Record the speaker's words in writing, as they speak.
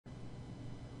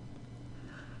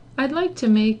I'd like to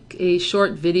make a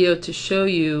short video to show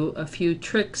you a few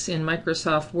tricks in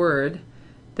Microsoft Word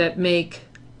that make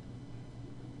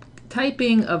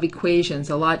typing of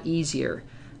equations a lot easier.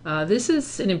 This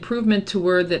is an improvement to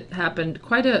Word that happened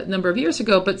quite a number of years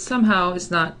ago, but somehow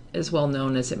is not as well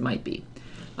known as it might be.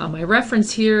 My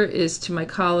reference here is to my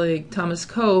colleague Thomas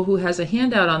Koh, who has a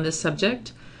handout on this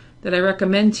subject that I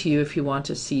recommend to you if you want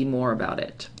to see more about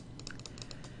it.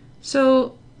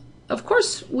 So, of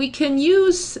course, we can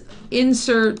use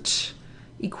insert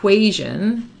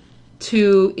equation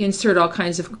to insert all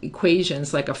kinds of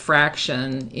equations like a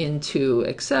fraction into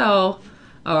Excel,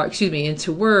 or excuse me,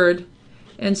 into Word.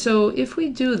 And so if we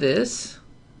do this,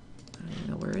 I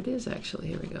don't know where it is actually,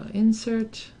 here we go,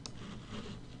 insert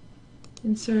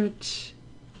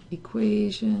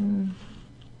equation.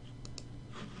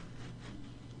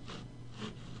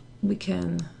 We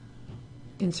can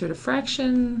insert a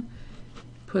fraction,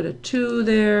 put a 2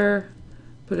 there,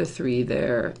 put a 3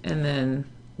 there, and then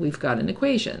we've got an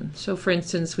equation. So for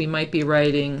instance, we might be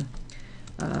writing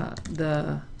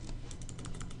the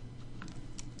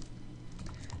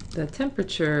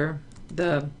temperature,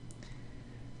 the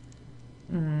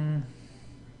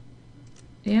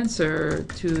answer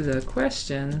to the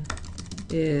question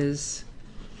is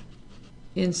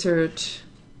insert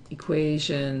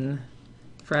equation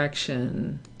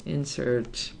fraction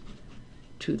insert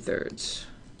 2/3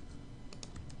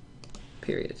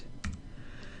 period.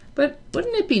 But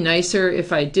wouldn't it be nicer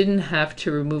if I didn't have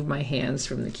to remove my hands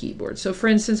from the keyboard? So for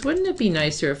instance, wouldn't it be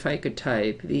nicer if I could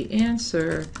type the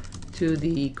answer to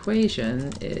the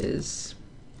equation is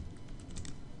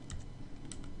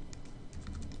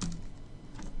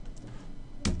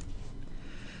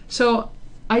so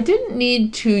I didn't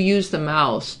need to use the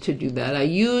mouse to do that. I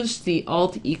used the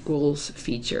Alt equals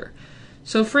feature.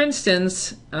 So for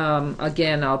instance,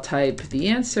 again, I'll type the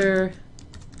answer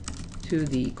to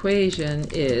the equation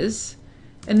is,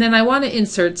 and then I want to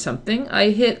insert something.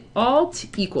 I hit Alt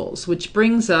equals, which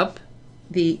brings up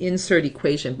the insert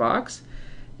equation box,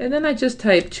 and then I just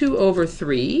type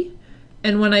 2/3,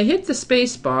 and when I hit the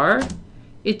space bar,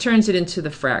 it turns it into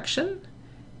the fraction.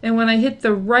 And when I hit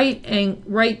the right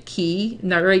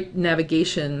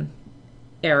navigation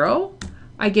arrow,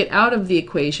 I get out of the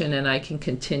equation and I can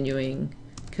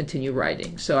continue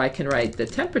writing. So I can write the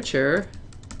temperature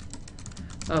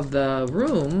of the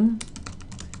room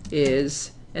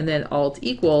is, and then Alt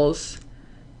equals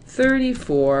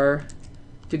 34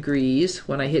 degrees.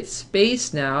 When I hit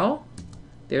space now,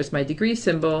 there's my degree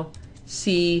symbol,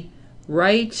 see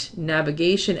right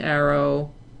navigation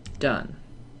arrow, done.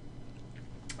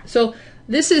 So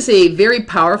this is a very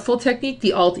powerful technique,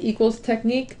 the Alt equals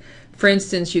technique. For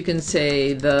instance, you can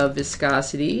say the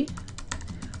viscosity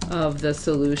of the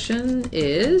solution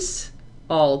is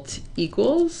Alt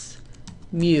equals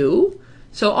mu.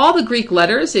 So all the Greek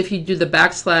letters, if you do the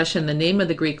backslash and the name of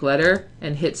the Greek letter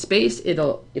and hit space,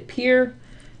 it'll appear.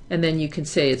 And then you can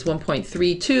say it's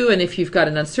 1.32, and if you've got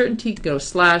an uncertainty, go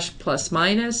slash plus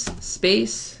minus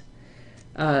space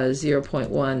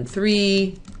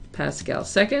 0.13 Pascal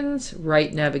seconds,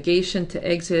 right navigation to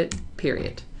exit,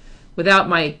 period. Without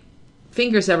my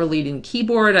fingers ever leaving the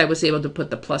keyboard, I was able to put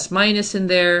the plus minus in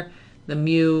there, the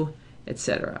mu,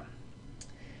 etc.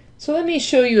 So let me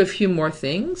show you a few more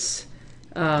things.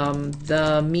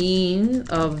 The mean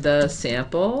of the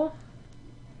sample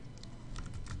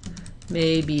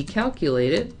may be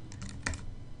calculated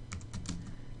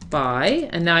by,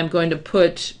 and now I'm going to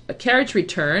put a carriage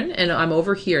return, and I'm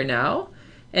over here now.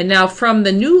 And now from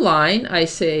the new line, I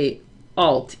say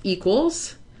Alt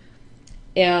equals,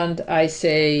 and I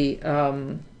say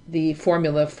the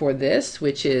formula for this,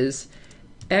 which is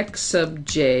x sub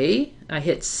j. I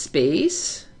hit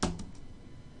space,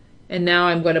 and now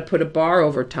I'm going to put a bar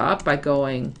over top by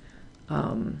going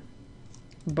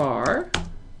bar,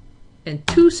 and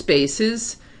 2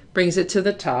 spaces brings it to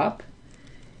the top,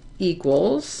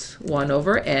 equals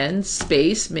 1/n,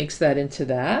 space makes that into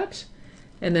that.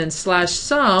 And then slash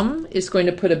sum is going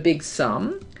to put a big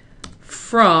sum.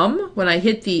 From, when I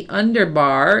hit the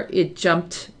underbar, it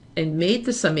jumped and made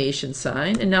the summation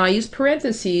sign. And now I use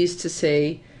parentheses to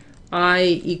say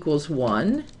I equals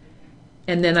 1.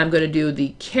 And then I'm going to do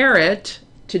the caret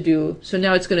to do, so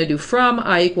now it's going to do from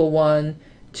I equal 1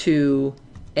 to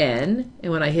n.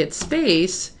 And when I hit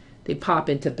space, they pop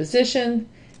into position.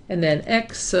 And then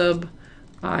x sub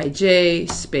ij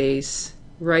space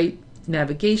right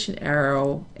navigation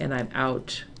arrow, and I'm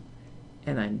out,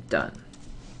 and I'm done.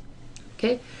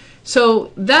 Okay,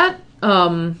 so that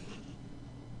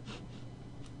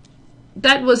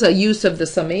that was a use of the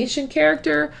summation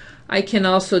character. I can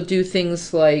also do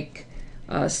things like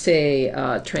say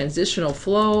transitional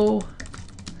flow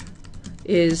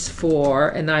is for,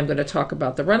 and now I'm going to talk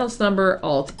about the Reynolds number,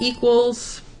 alt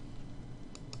equals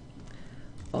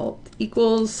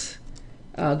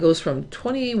goes from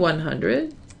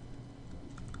 2100,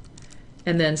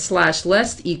 and then slash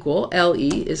less equal,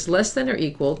 LE, is less than or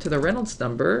equal to the Reynolds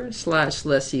number slash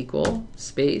less equal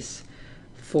space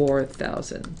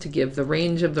 4000 to give the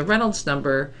range of the Reynolds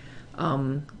number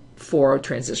for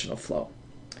transitional flow.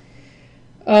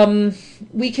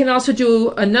 We can also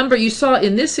do a number. You saw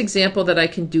in this example that I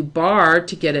can do bar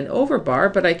to get an over bar,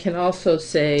 but I can also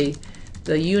say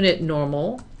the unit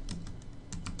normal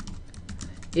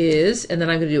is, and then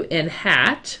I'm going to do n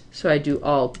hat. So I do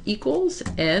alt equals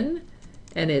n,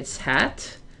 and it's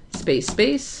hat, space,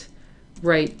 space,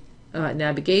 right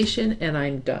navigation, and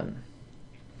I'm done.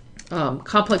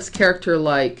 Complex character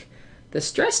like the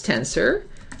stress tensor,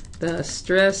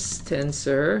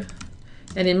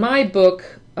 and in my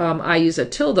book, I use a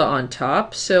tilde on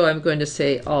top, so I'm going to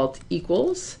say alt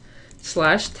equals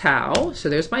slash tau, so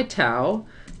there's my tau,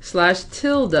 slash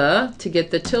tilde to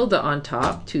get the tilde on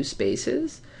top, 2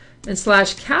 spaces, and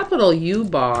slash capital U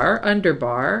bar,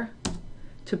 underbar,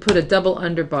 to put a double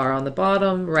underbar on the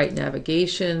bottom, right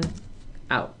navigation,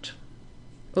 out.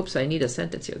 Oops, I need a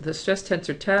sentence here. The stress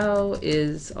tensor tau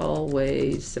is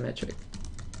always symmetric.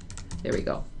 There we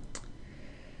go.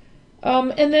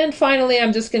 And then finally,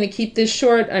 I'm just going to keep this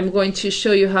short. I'm going to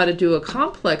show you how to do a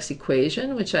complex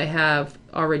equation, which I have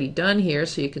already done here,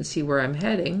 so you can see where I'm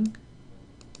heading.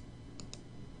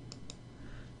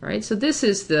 All right, so this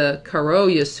is the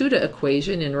Karo-Yasuda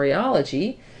equation in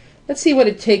rheology. Let's see what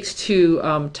it takes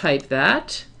to type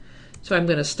that. So I'm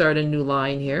going to start a new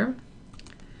line here,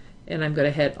 and I'm going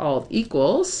to hit alt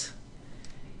equals,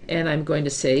 and I'm going to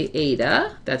say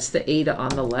eta, that's the eta on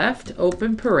the left,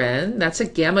 open paren, that's a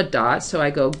gamma dot, so I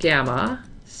go gamma,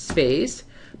 space,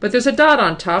 but there's a dot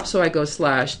on top, so I go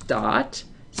slash dot,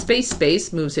 space,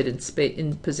 space, moves it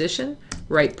in position,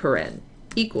 right paren,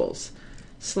 equals,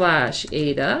 slash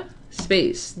eta,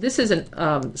 space. This is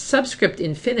a subscript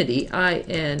infinity,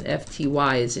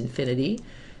 INFTY is infinity,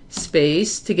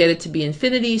 space to get it to be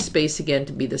infinity, space again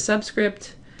to be the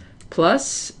subscript,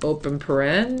 plus, open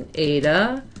paren,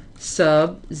 eta,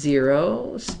 sub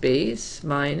 0, space,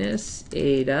 minus,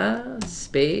 eta,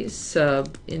 space,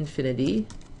 sub infinity,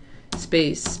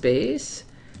 space, space,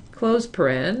 close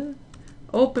paren,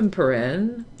 open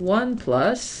paren, 1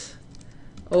 plus,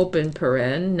 open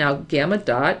paren, now gamma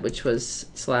dot, which was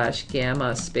slash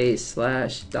gamma space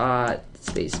slash dot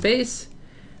space space,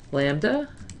 lambda,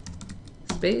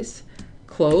 space,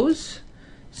 close,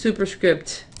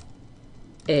 superscript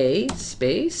A,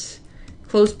 space,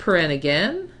 close paren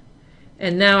again,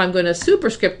 and now I'm going to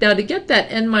superscript. Now to get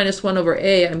that n minus 1 over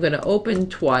A, I'm going to open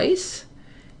twice,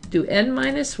 do n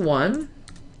minus 1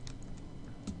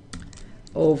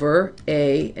 over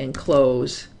A and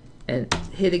close, and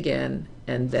hit again,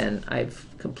 and then I've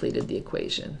completed the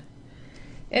equation.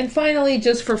 And finally,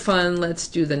 just for fun, let's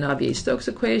do the Navier-Stokes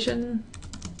equation.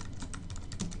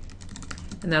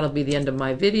 And that'll be the end of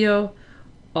my video.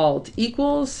 Alt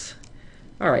equals,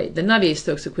 all right, the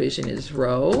Navier-Stokes equation is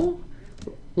rho,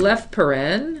 left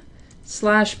paren,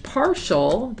 slash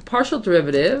partial, the partial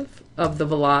derivative of the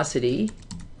velocity,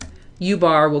 u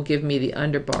bar will give me the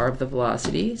underbar of the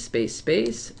velocity, space,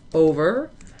 space,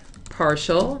 over,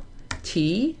 partial,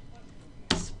 t,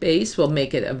 space will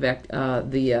make it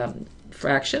a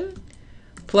fraction,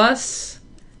 plus,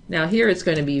 now here it's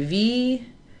going to be v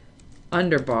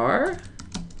underbar,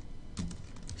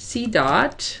 c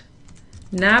dot,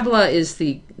 nabla is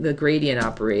the gradient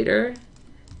operator,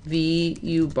 v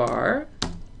u bar,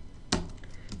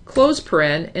 close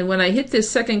paren, and when I hit this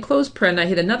second close paren, I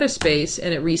hit another space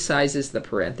and it resizes the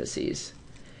parentheses,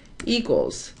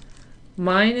 equals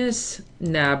minus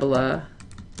nabla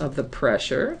of the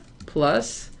pressure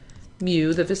plus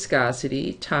mu, the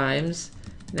viscosity, times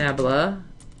nabla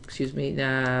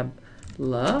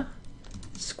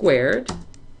squared,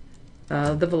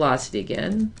 the velocity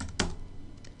again,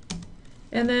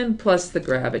 and then plus the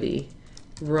gravity,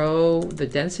 rho, the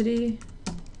density,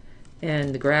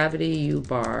 and the gravity, u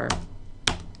bar,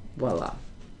 voila.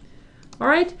 All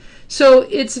right, so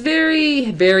it's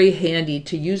very, very handy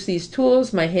to use these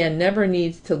tools. My hand never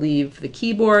needs to leave the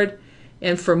keyboard.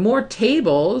 And for more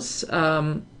tables,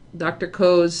 Dr.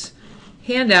 Koh's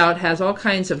handout has all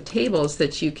kinds of tables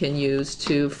that you can use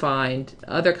to find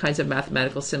other kinds of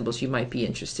mathematical symbols you might be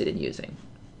interested in using.